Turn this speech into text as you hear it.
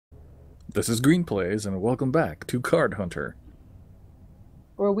This is Green Plays, and welcome back to Cardhunter.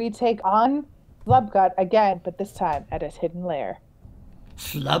 Where we take on Slubgut again, but this time at his hidden lair.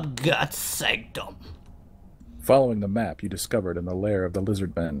 Slub Sanctum. Following the map you discovered in the lair of the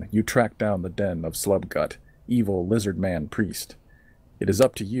lizard men, you track down the den of Slubgut, evil lizard man priest. It is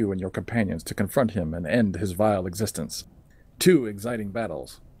up to you and your companions to confront him and end his vile existence. 2 exciting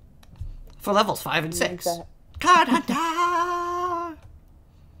battles. For levels 5 and 6. Cardhunter!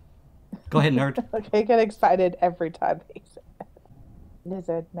 Go ahead, nerd. Okay, I get excited every time he says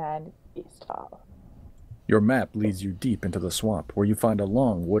Lizard Man is tall. Your map leads you deep into the swamp, where you find a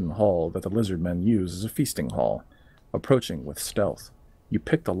long wooden hall that the lizard men use as a feasting hall. Approaching with stealth, you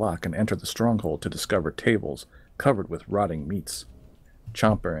pick the lock and enter the stronghold to discover tables covered with rotting meats.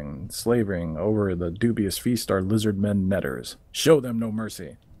 Chomping and slavering over the dubious feast are lizard men netters. Show them no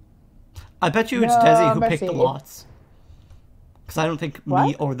mercy. I bet you it's No Desi who mercy. picked the lots. Because I don't think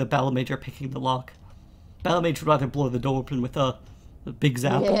me or the Battle Mage are picking the lock. Battle Mage would rather blow the door open with a big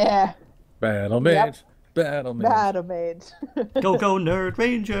zap. Yeah, Battle Mage! Yep. Battle Mage! Battle Mage. Go, Nerd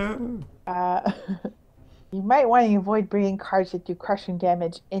Ranger! You might want to avoid bringing cards that do crushing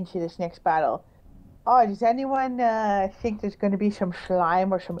damage into this next battle. Oh, does anyone think there's going to be some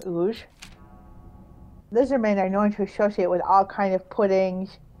slime or some ooze? Lizardmen are known to associate with all kind of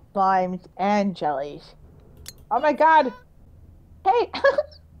puddings, slimes, and jellies. Oh my god! Hey!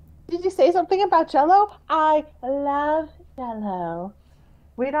 Did you say something about Jello? I love Jello.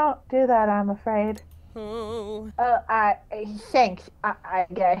 We don't do that, I'm afraid. Oh. Thanks, I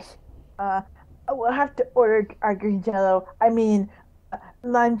guess. We'll have to order our green Jello. I mean,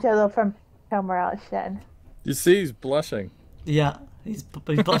 lime Jello from somewhere else then. You see, he's blushing. Yeah, he's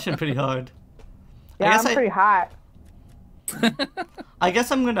blushing pretty hard. Yeah, I'm pretty hot. I guess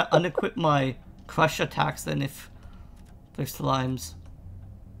I'm gonna unequip my crush attacks then if there's slimes.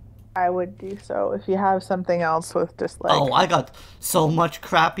 I would do so if you have something else with just like... Oh, I got so much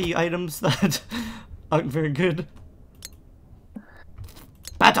crappy items that aren't very good.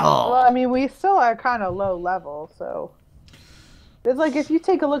 Battle! Well, I mean, we still are kind of low level, so... It's like, if you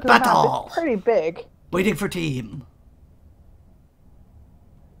take a look at the map, Battle! it's pretty big. Waiting for team.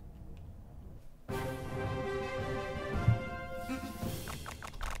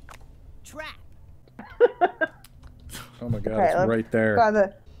 Trap. Oh my god, Okay, it's let's right there.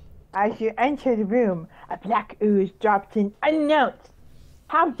 go As you enter the room, a black ooze drops in unannounced.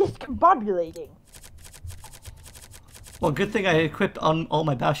 How discombobulating. Well, good thing I equipped on all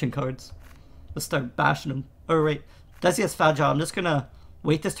my bashing cards. Let's start bashing them. Or wait, Desi has fragile. I'm just gonna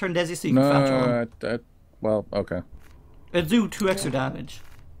wait this turn, Desi, so you can fragile him. Well, okay. It'll do 2 extra damage.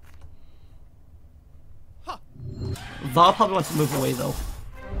 Va probably wants to move away, though.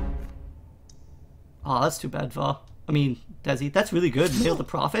 Oh, that's too bad, Va. I mean, Desi, that's really good. Nail the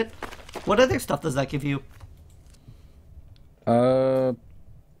Prophet. What other stuff does that give you? Another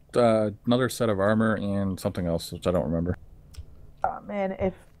set of armor and something else, which I don't remember. Oh man,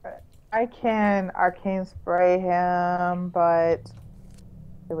 if I can arcane spray him, but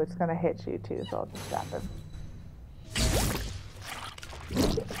it was gonna hit you too, so I'll just zap him.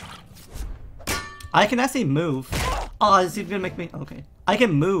 I can actually move. Oh, is he gonna make me? Okay. I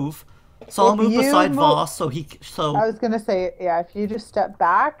can move. So I'll If move you beside move- Voss, so I was gonna say, yeah, if you just step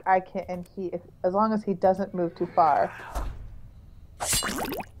back, I can, and as long as he doesn't move too far.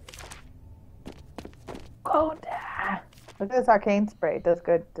 Oh, nah. Look at this arcane spray. It does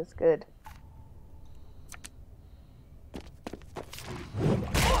good. Does good.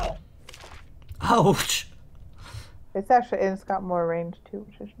 Ouch. It's got more range too,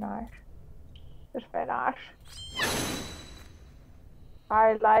 which is nice. It's very nice.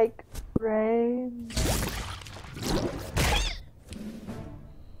 I like range.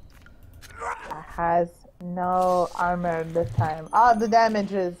 Has no armor this time. Oh, the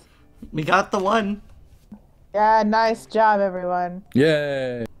damages. We got the one. Yeah, nice job, everyone.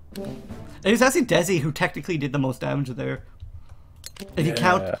 Yay! It was actually Desi who technically did the most damage there. If you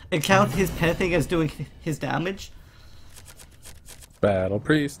count his pen thing as doing his damage. Battle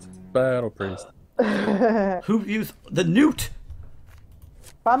Priest. Battle Priest. Who used the newt?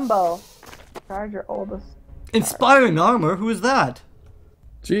 Bumble. Charge your oldest. Inspiring armor? Who is that?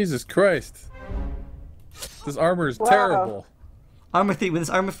 Jesus Christ. This armor is Wow. terrible. Armor thief. With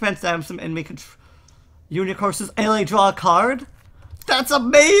this armor defense damage some enemy control. Unit courses and draw a card? That's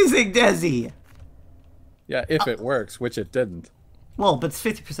amazing, Desi! Yeah, if it works, which it didn't. Well, but it's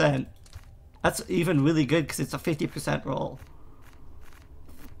 50%. That's even really good because it's a 50% roll.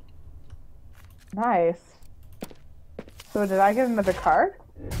 Nice. So did I get another card?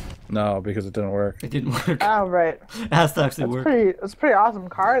 No, because it didn't work. It didn't work. Oh, right. It has to actually work. It's a pretty awesome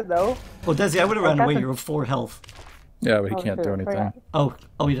card, though. Well, Desi, I would have ran away. You're 4 health. Yeah, but he can't do sure, anything. forgot.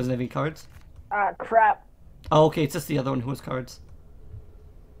 Oh, he doesn't have any cards? Ah, crap. Oh, okay, it's just the other one who has cards.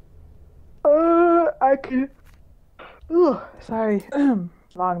 I can. Ooh, sorry.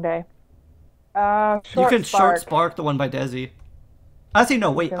 Long day. You can short spark the one by Desi. Actually,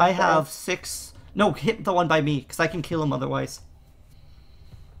 no, wait, I have 6. No, hit the one by me, because I can kill him otherwise.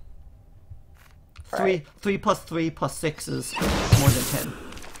 Right. 3 plus 3 plus 6 is more than 10.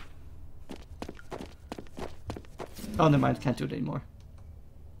 Oh, never mind, can't do it anymore.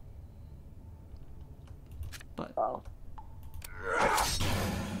 But Oh.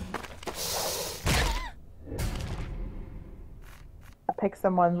 I picked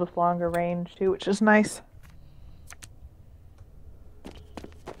some ones with longer range too, which is nice.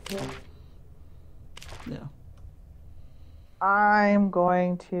 yeah. I'm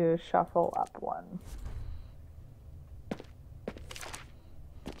going to shuffle up one.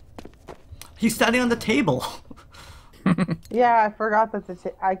 He's standing on the table. Yeah, I forgot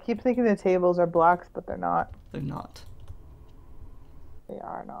that I keep thinking the tables are blocks, but they're not. They're not. They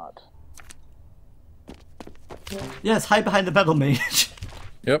are not. Yes, hide behind the battle mage.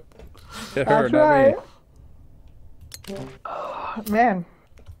 Yep. Hit her, That's not right. me. Man,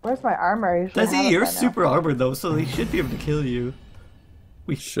 where's my armor? I usually have Desi, it you're by now. super armored though, so they should be able to kill you.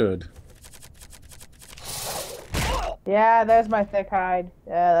 We should. Yeah, there's my thick hide.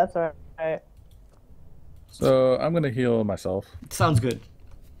 Yeah, that's alright. So I'm gonna heal myself. Sounds good.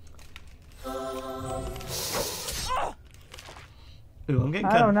 Ooh, I'm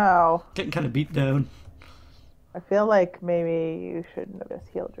I don't know. getting kind of beat down. I feel like maybe you shouldn't have just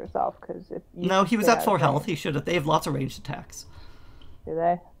healed yourself because if you No, he was stay at out 4 of health. range- He should have. They have lots of ranged attacks. Do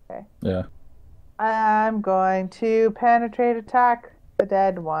they? Okay. Yeah. I'm going to penetrate attack the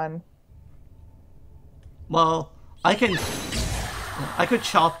dead one. Well, I could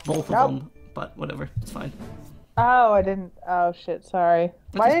chop both of Nope. them, but whatever, it's fine. Oh, I didn't. Oh shit! Sorry.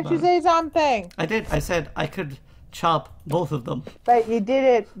 Why doesn't didn't you matter. say something? I did. I said I could chop both of them. But you did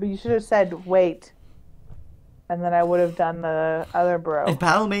it. But you should have said wait, and then I would have done the other bro. If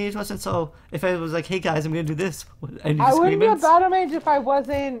battle mage wasn't so, if I was like, hey guys, I'm gonna do this, any I wouldn't be a disagreements? battle mage if I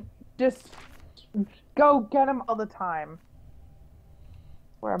wasn't just go get him all the time.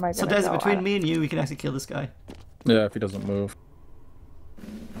 Where am I So gonna Des, go? between me and you, we can actually kill this guy. Yeah, if he doesn't move.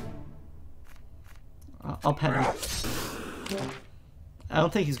 I'll pet him. I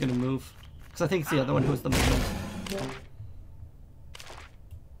don't think he's gonna move, because I think it's the other one who has the movement.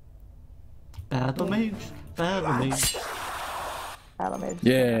 Battle mage, battle mage. Battle mage.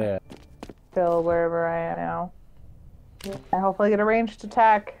 Yeah. Still wherever I am now. And hopefully get a ranged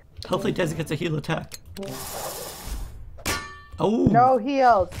attack. Hopefully Desi gets a heal attack. Oh, No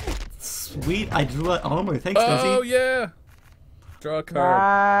heals. sweet! I drew out armor. Thanks, Oh Desi. yeah. Draw a card.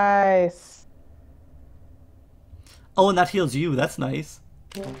 Nice. Oh, and that heals you. That's nice.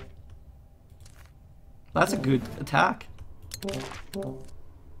 That's a good attack.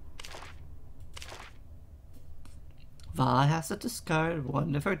 Vi has to discard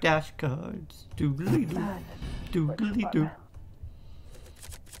one of her dash cards. Doodly doo. Doodly doo.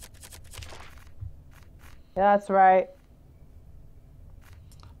 Yeah, that's right.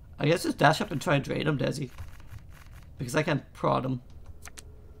 I guess just dash up and try and drain him, Desi. Because I can't prod him.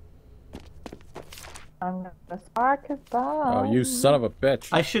 I'm gonna spark his bomb. Oh, you son of a bitch.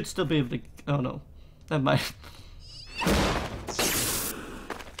 I should still be able to. Oh no. Never mind.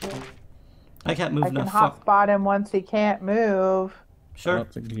 I can't move I can now. Fuck. hotspot him once he can't move. Sure.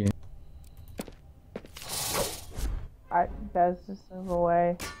 Up the game. Does just move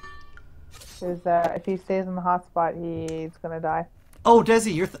away. Because if he stays in the hotspot, he's gonna die. Oh,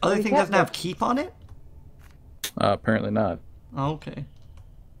 Desi, your other you thing can't doesn't have keep on it? Apparently not. Oh, okay.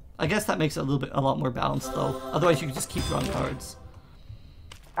 I guess that makes it a lot more balanced though. Otherwise, you could just keep drawing cards.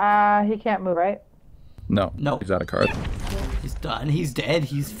 He can't move, right? No. No. He's out of card. He's done. He's dead.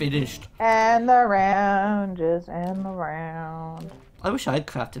 He's finished. And the round, just end the round. I wish I had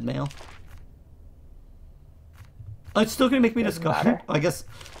crafted mail. Oh, it's still gonna make me discard. matter. I guess.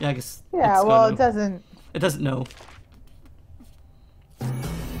 Yeah, I guess. Yeah, it's well, gonna- it doesn't. It doesn't know.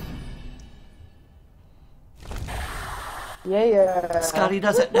 Yeah. Scotty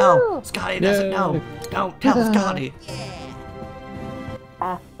doesn't know. Woohoo! Scotty doesn't Yay. know. Don't tell Scotty.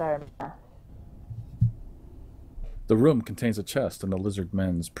 Aftermath. The room contains a chest and the lizard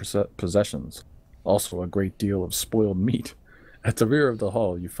men's possessions. Also a great deal of spoiled meat. At the rear of the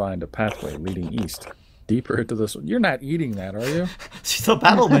hall, you find a pathway leading east. Deeper into this. You're not eating that, are you? She's a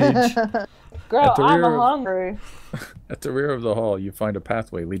battle mage. Girl, I'm hungry. At the rear of the hall, you find a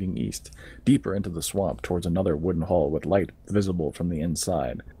pathway leading east, deeper into the swamp towards another wooden hall with light visible from the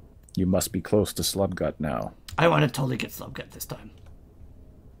inside. You must be close to Slubgut now. I want to totally get Slubgut this time.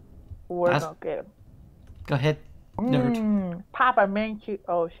 We're gonna get him. Go ahead, nerd. Papa Manchu.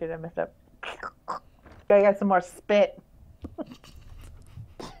 Oh shit, I messed up. Gotta get some more spit.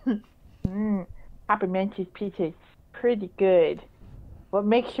 Papa Manchu's pizza is pretty good. But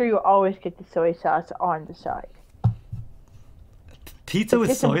make sure you always get the soy sauce on the side. Pizza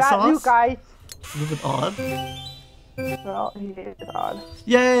with soy sauce? You guys. A little bit odd. Well, he is odd.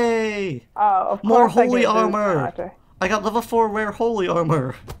 Yay! Of More course holy armor! I got level 4 rare holy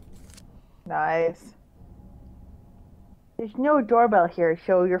armor. Nice. There's no doorbell here,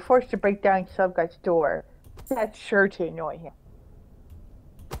 so you're forced to break down Slubgut's door. That's sure to annoy him.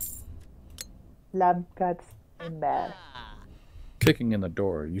 Slubgut's bad. Kicking in the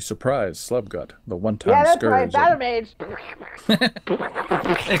door, you surprise Slubgut, the one-time Yeah, that's scourge. right, battle mage.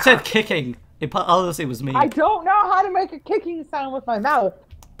 It said kicking. It obviously was me. I don't know how to make a kicking sound with my mouth.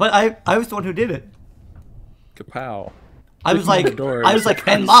 But I was the one who did it. Kapow. I was Kicking in the door,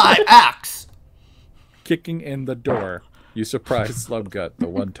 and my axe! Kicking in the door, you surprise Slubgut, the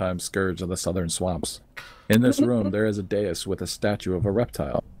one-time scourge of the southern swamps. In this room, there is a dais with a statue of a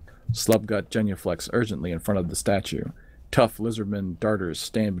reptile. Slubgut genuflects urgently in front of the statue. Tough lizardmen darters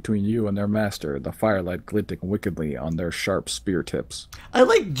stand between you and their master, the firelight glinting wickedly on their sharp spear tips. I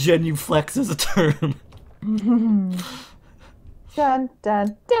like genuflex as a term. Dun,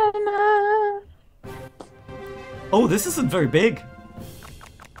 dun, dun. Oh, this isn't very big.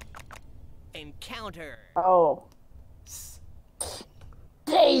 Encounter. Oh.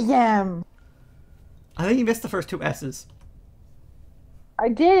 Damn. I think you missed the first 2 S's. I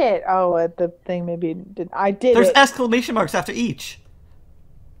did it. Oh, the thing maybe didn't. I did There's it. exclamation marks after each.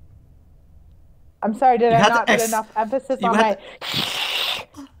 I'm sorry, did You I had not to put enough emphasis on my...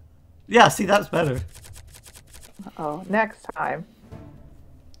 Yeah, see, that's better. Oh, next time.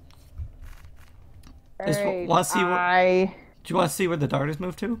 Do you want to see where the darters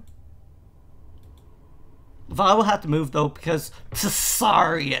move to? Val will have to move, though, because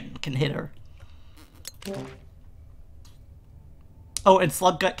Tsarian can hit her. Yeah. Oh, and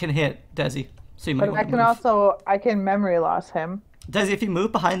Slubgut can hit Desi. So you might But want I to can move. also... I can memory loss him. Desi, if you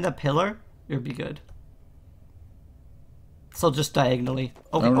move behind the pillar, you'll be good. So just diagonally.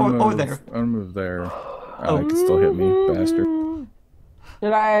 Oh, or there. I'm gonna move there. Oh, he can still hit me, bastard.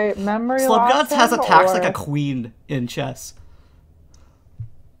 Did I memory loss Slubgut him, has attacks or... like a queen in chess.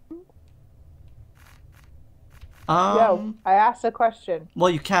 Yo, I asked a question.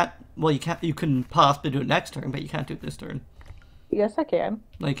 Well, you can't. Well, you can't. You can possibly do it next turn, but you can't do it this turn. Yes, I can.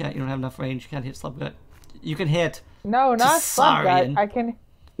 No, you can't. You don't have enough range. You can't hit Slubgut. You can hit. No, not Tsarian. Slubgut. I can...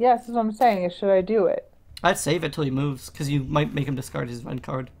 Yes, that's what I'm saying. Should I do it? I'd save it till he moves, because you might make him discard his event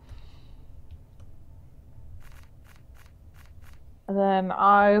card. Then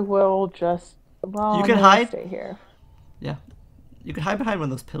I will just... Well, You can I'm gonna hide. stay here. Yeah. You can hide behind one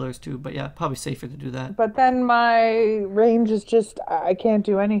of those pillars too, but yeah, probably safer to do that. But then my range is just... I can't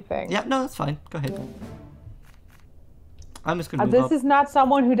do anything. Yeah, no, that's fine. Go ahead. I'm just gonna move This up. is not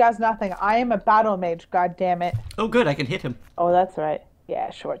someone who does nothing. I am a battle mage, god damn it. Oh, good, I can hit him. Oh, that's right.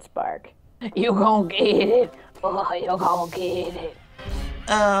 Yeah, short spark. You gon' get it. Oh, you gon' get it.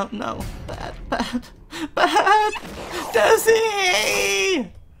 No. Bad.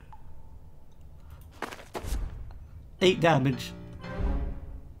 Desi! 8 damage.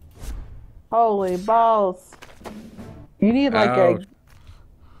 Holy balls. You need like Ouch.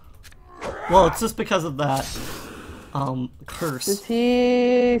 Well, it's just because of that, curse. Does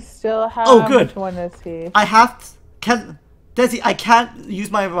he still have... Oh, good. Which one is he? I have to... Desi, I can't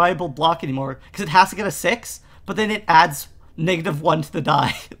use my reliable block anymore, because it has to get a 6, but then it adds -1 to the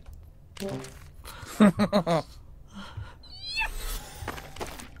die.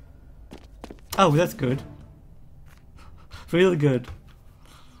 Oh, that's good. Really good.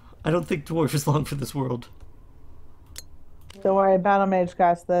 I don't think Dwarf is long for this world. Don't worry, battle mage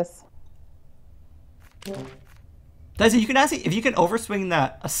got this. Desi, you can actually, if you can overswing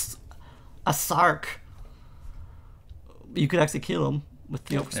that, a Sark, you could actually kill him with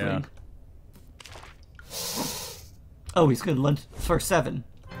the overswing. Yeah. Oh, he's gonna lunge for 7.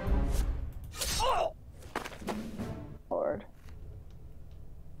 Lord.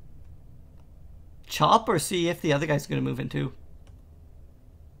 Chop or see if the other guy's gonna move in too.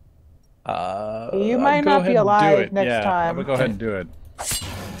 You might not be alive next time. I'm gonna go ahead and do it.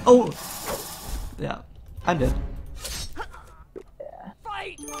 Oh! Yeah, I'm dead.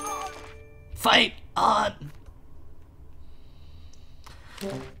 Fight! Fight on!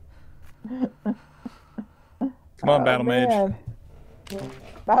 Come on, Battle Mage. Man.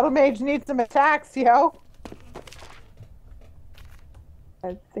 Battle Mage needs some attacks, yo.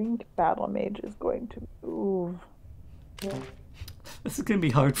 I think Battle Mage is going to move. This is gonna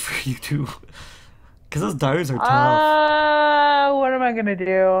be hard for you too. Because those dyers are tough. What am I gonna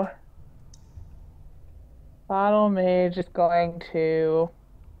do? Battle Mage is going to...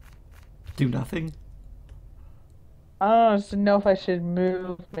 Do nothing? I don't know, just know if I should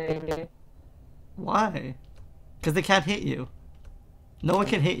move, maybe. Why? Because they can't hit you. No one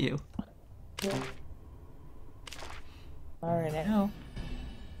can hit you. Alright now.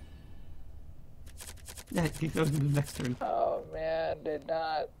 Yeah, you go to the next turn. Oh man, did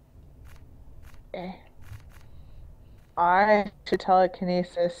not. Okay. I should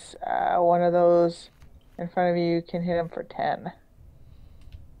telekinesis one of those in front of you can hit him for 10.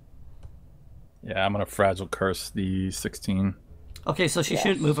 Yeah, I'm gonna fragile curse the 16. Okay, so she Yes.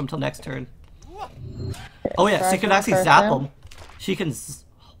 shouldn't move until next turn. Oh yeah, she can Fragile actually curse zap him. him. She can...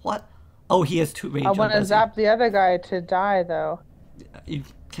 What? Oh, he has 2 range I on want to Desi. zap the other guy to die, though. You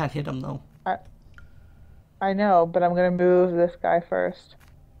can't hit him though. I know, but I'm gonna move this guy first.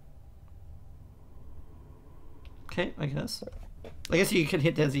 Okay, I guess. I guess you can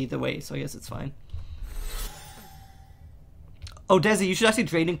hit Desi either way, so I guess it's fine. Oh, Desi, you should actually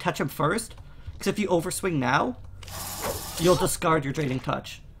Draining Touch him first. Because if you overswing now, you'll discard your Draining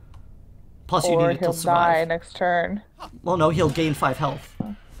Touch. Plus you Or need it to he'll die survive. next turn. Well, no, he'll gain 5 health.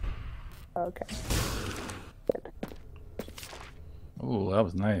 Okay. Ooh, that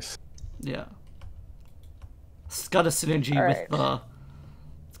was nice. Yeah. It's got a synergy All with right. the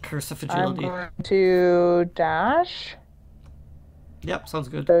Curse of I'm Agility. going to dash. Yep, sounds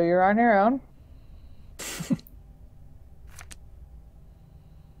good. So you're on your own.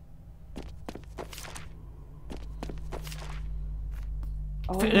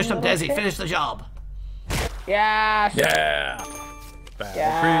 Finish him, Desi. okay. Finish the job. Yes. Yeah! Battle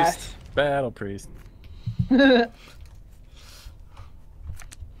Yes. Priest. Battle Priest. Yep,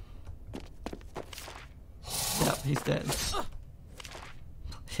 he's dead.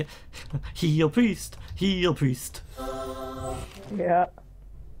 Heal priest. Heal priest. Yeah.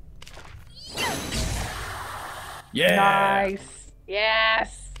 Yeah! Nice.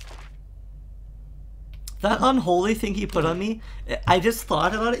 Yes. That unholy thing he put on me, I just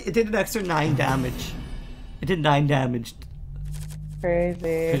thought about it. It did an extra 9 damage. It did 9 damage. Crazy.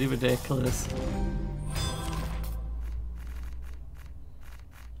 Pretty ridiculous.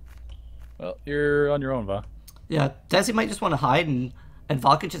 Well, you're on your own, Va. Yeah, Desi might just want to hide, and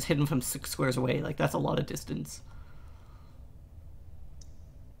Valk can just hit him from 6 squares away. Like, that's a lot of distance.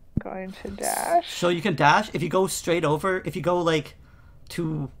 Going to dash. So you can dash. If you go straight over, if you go, like,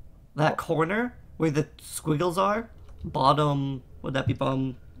 to that corner where the squiggles are, bottom, would that be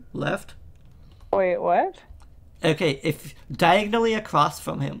bottom left? Wait, what? Okay, if diagonally across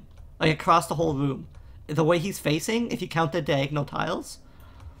from him, like across the whole room, the way he's facing, if you count the diagonal tiles,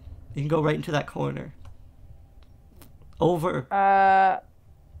 you can go right into that corner. Over. I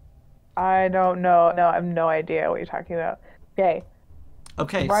don't know. No, I have no idea what you're talking about. Okay.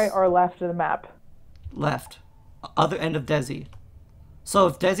 Okay. Right or left of the map? Left. Other end of Desi. So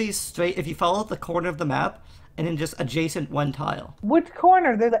if Desi's straight, if you follow the corner of the map, and then just adjacent one tile. Which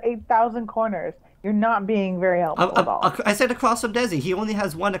corner? There's 8,000 corners. You're not being very helpful at all. I said across from Desi. He only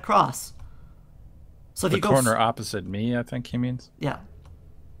has one across. So if The you go corner opposite me, I think he means. Yeah.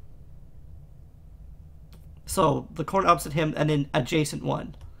 So the corner opposite him, and then adjacent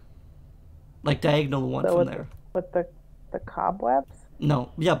one, like diagonal one So from with there. With the cobwebs?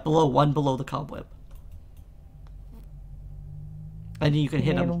 No, yeah, one below the cobweb, and then you can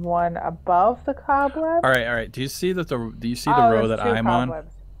hit And him. one above the cobweb? All right. Do you see that do you see the Oh, row there's that 2 I'm on?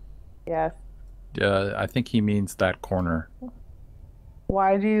 cobwebs. Yes. I think he means that corner.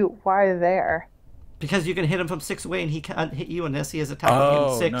 Why there? Because you can hit him from 6 away, and he can't hit you unless he has attack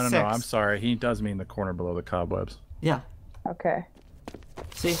Oh, in 6. no, 6. I'm sorry. He does mean the corner below the cobwebs. Yeah. Okay.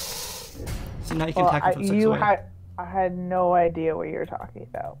 See. So now you can Well, attack him from 6 away. I had no idea what you were talking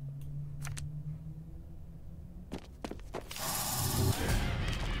about.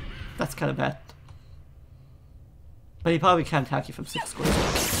 That's kind of bad. But he probably can't attack you from 6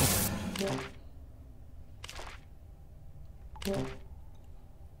 squares.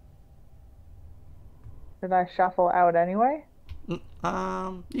 Did I shuffle out anyway?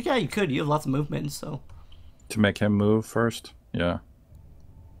 Yeah, you could. You have lots of movement, so. To make him move first? Yeah.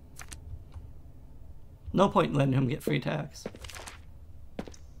 No point in letting him get free attacks.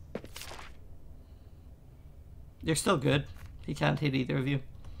 You're still good. He can't hit either of you.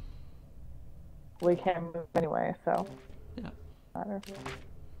 We can't move anyway, so. Yeah. Matter.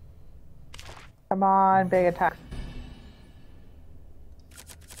 Come on, big attack.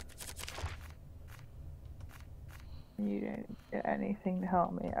 You didn't get anything to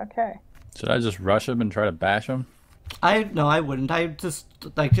help me. Okay. Should I just rush him and try to bash him? No, I wouldn't. I just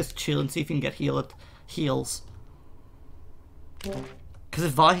chill and see if you can get heals. Because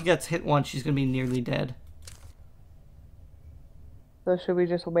if Vahi gets hit once, she's gonna be nearly dead. So should we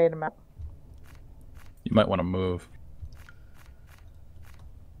just wait him out? You might want to move.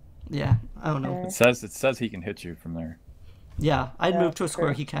 Yeah, I don't know. Okay. It says he can hit you from there. Yeah, I'd move to a square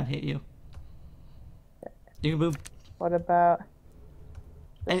true. he can't hit you. You can move What about...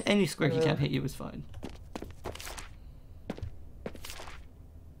 any square he can't hit you is fine.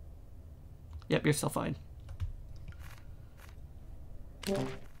 Yep, you're still fine.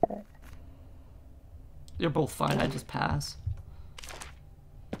 Okay. You're both fine, I just pass.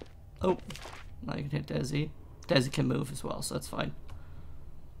 Oh, now you can hit Desi. Desi can move as well, so that's fine.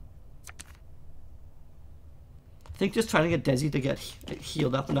 I think just trying to get Desi to get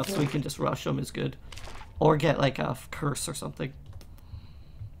healed up enough so we can just rush him is good. Or get like a curse or something.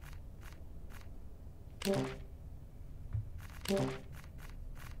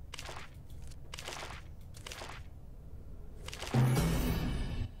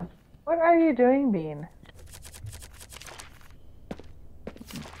 What are you doing, Bean?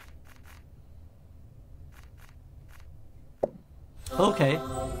 Okay.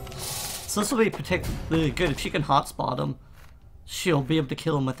 So this will be particularly good. If she can hotspot him, she'll be able to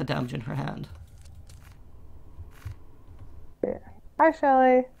kill him with the damage in her hand. Yeah. Hi,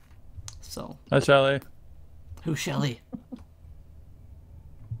 Shelly. So, Hi, Shelly. who's Shelly?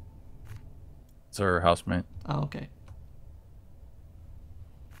 It's her housemate. Oh, okay.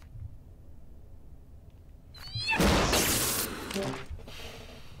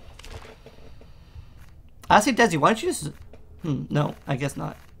 I say, Desi, why don't you just... no, I guess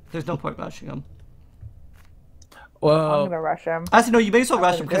not. There's no point rushing him. I'm Well, gonna rush him. I say, no, you may as well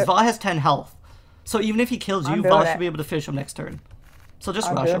rush him, because gonna do Va has 10 health. So even if he kills you, I'm Va doing should it. be able to finish him next turn. So just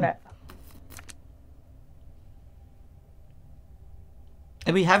I'm rush doing him. it.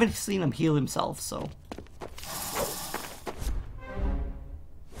 And we haven't seen him heal himself, so...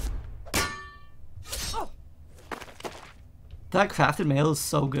 That crafted mail is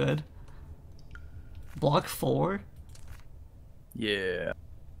so good. Block 4? yeah.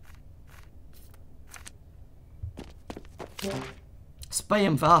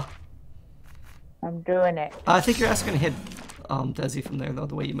 Spam Va. I'm doing it. I think you're actually gonna hit Desi from there though,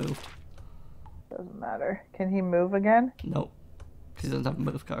 the way you moved. Doesn't matter. Can he move again? Nope. Because he doesn't have a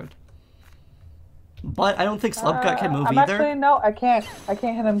move card. But I don't think Slub can move I'm either. actually, no, I can't. I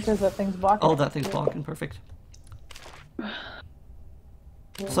can't hit him because that thing's blocking. Oh, that thing's blocking. Perfect.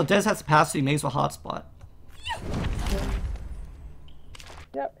 So Des has to pass, so he may as well hotspot.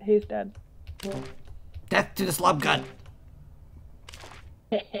 Yep, he's dead. Death to the Slub gun.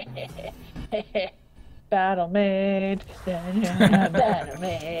 Battle mage. Battle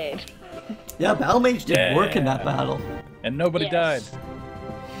mage. Yeah, Battle Mage did work in that battle. And nobody died. Yes.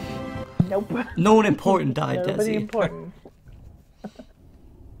 Nope. No one important died, Nobody Desi. important.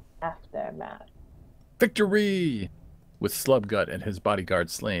 Aftermath. Victory! With Slubgut and his bodyguard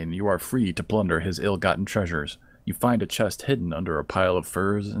slain, you are free to plunder his ill-gotten treasures. You find a chest hidden under a pile of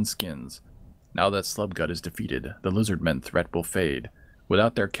furs and skins. Now that Slubgut is defeated, the lizardmen threat will fade.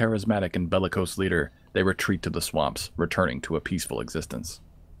 Without their charismatic and bellicose leader, they retreat to the swamps, returning to a peaceful existence.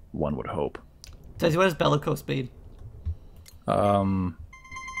 One would hope. Desi, what does bellicose mean?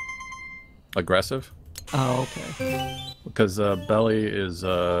 Aggressive? Oh, okay. Because belly is,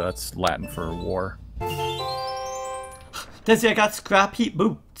 that's Latin for war. Desi, I got scrap heap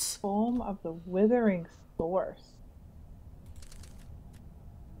boots. Foam of the withering source.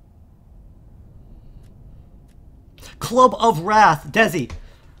 Club of Wrath, Desi.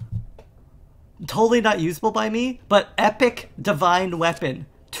 Totally not usable by me, but epic divine weapon.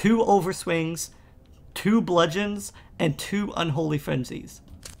 2 overswings, 2 bludgeons, and 2 unholy frenzies.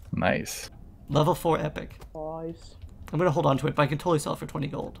 Nice. Level 4 epic. Boys. I'm gonna hold on to it, but I can totally sell it for 20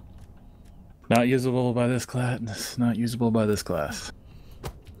 gold. Not usable by this class. Not usable by this class.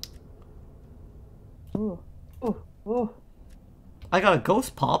 Ooh. Ooh. Ooh. I got a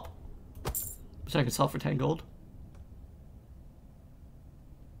ghost pop, which I can sell for 10 gold.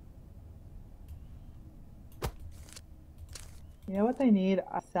 You know what they need?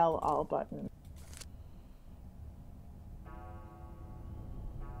 A sell all button.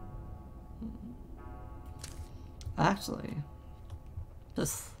 Actually,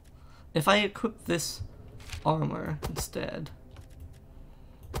 if I equip this armor instead,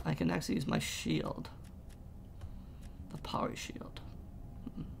 I can actually use my shield. The power shield.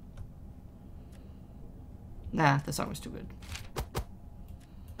 Nah, this armor's too good.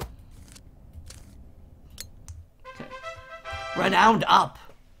 Okay. Renowned up!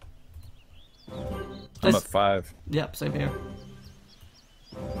 I'm at 5. Yep, same here.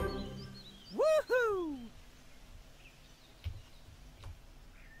 Woohoo!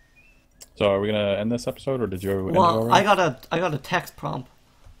 So are we gonna end this episode, or did you end it Well, already? I got a text prompt.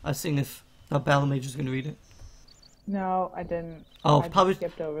 I was seeing if the battle mage is gonna read it. No, I didn't. Oh, I probably.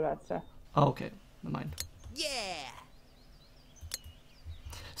 skipped over that stuff. Oh, okay. Never mind. Yeah!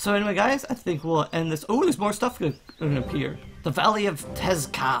 So anyway, guys, I think we'll end this. Oh, there's more stuff gonna appear. The Valley of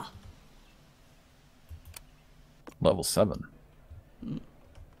Tezca. Level 7.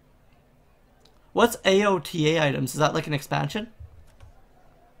 What's AOTA items? Is that like an expansion?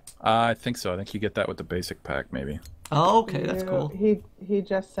 I think so. I think you get that with the basic pack, maybe. Oh, okay, that's cool. He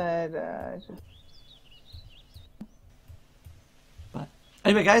just said. But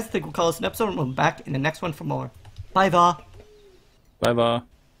anyway, guys, I think we'll call this an episode, and we'll be back in the next one for more. Bye, Va. Bye, bye.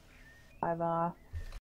 Bye, bye.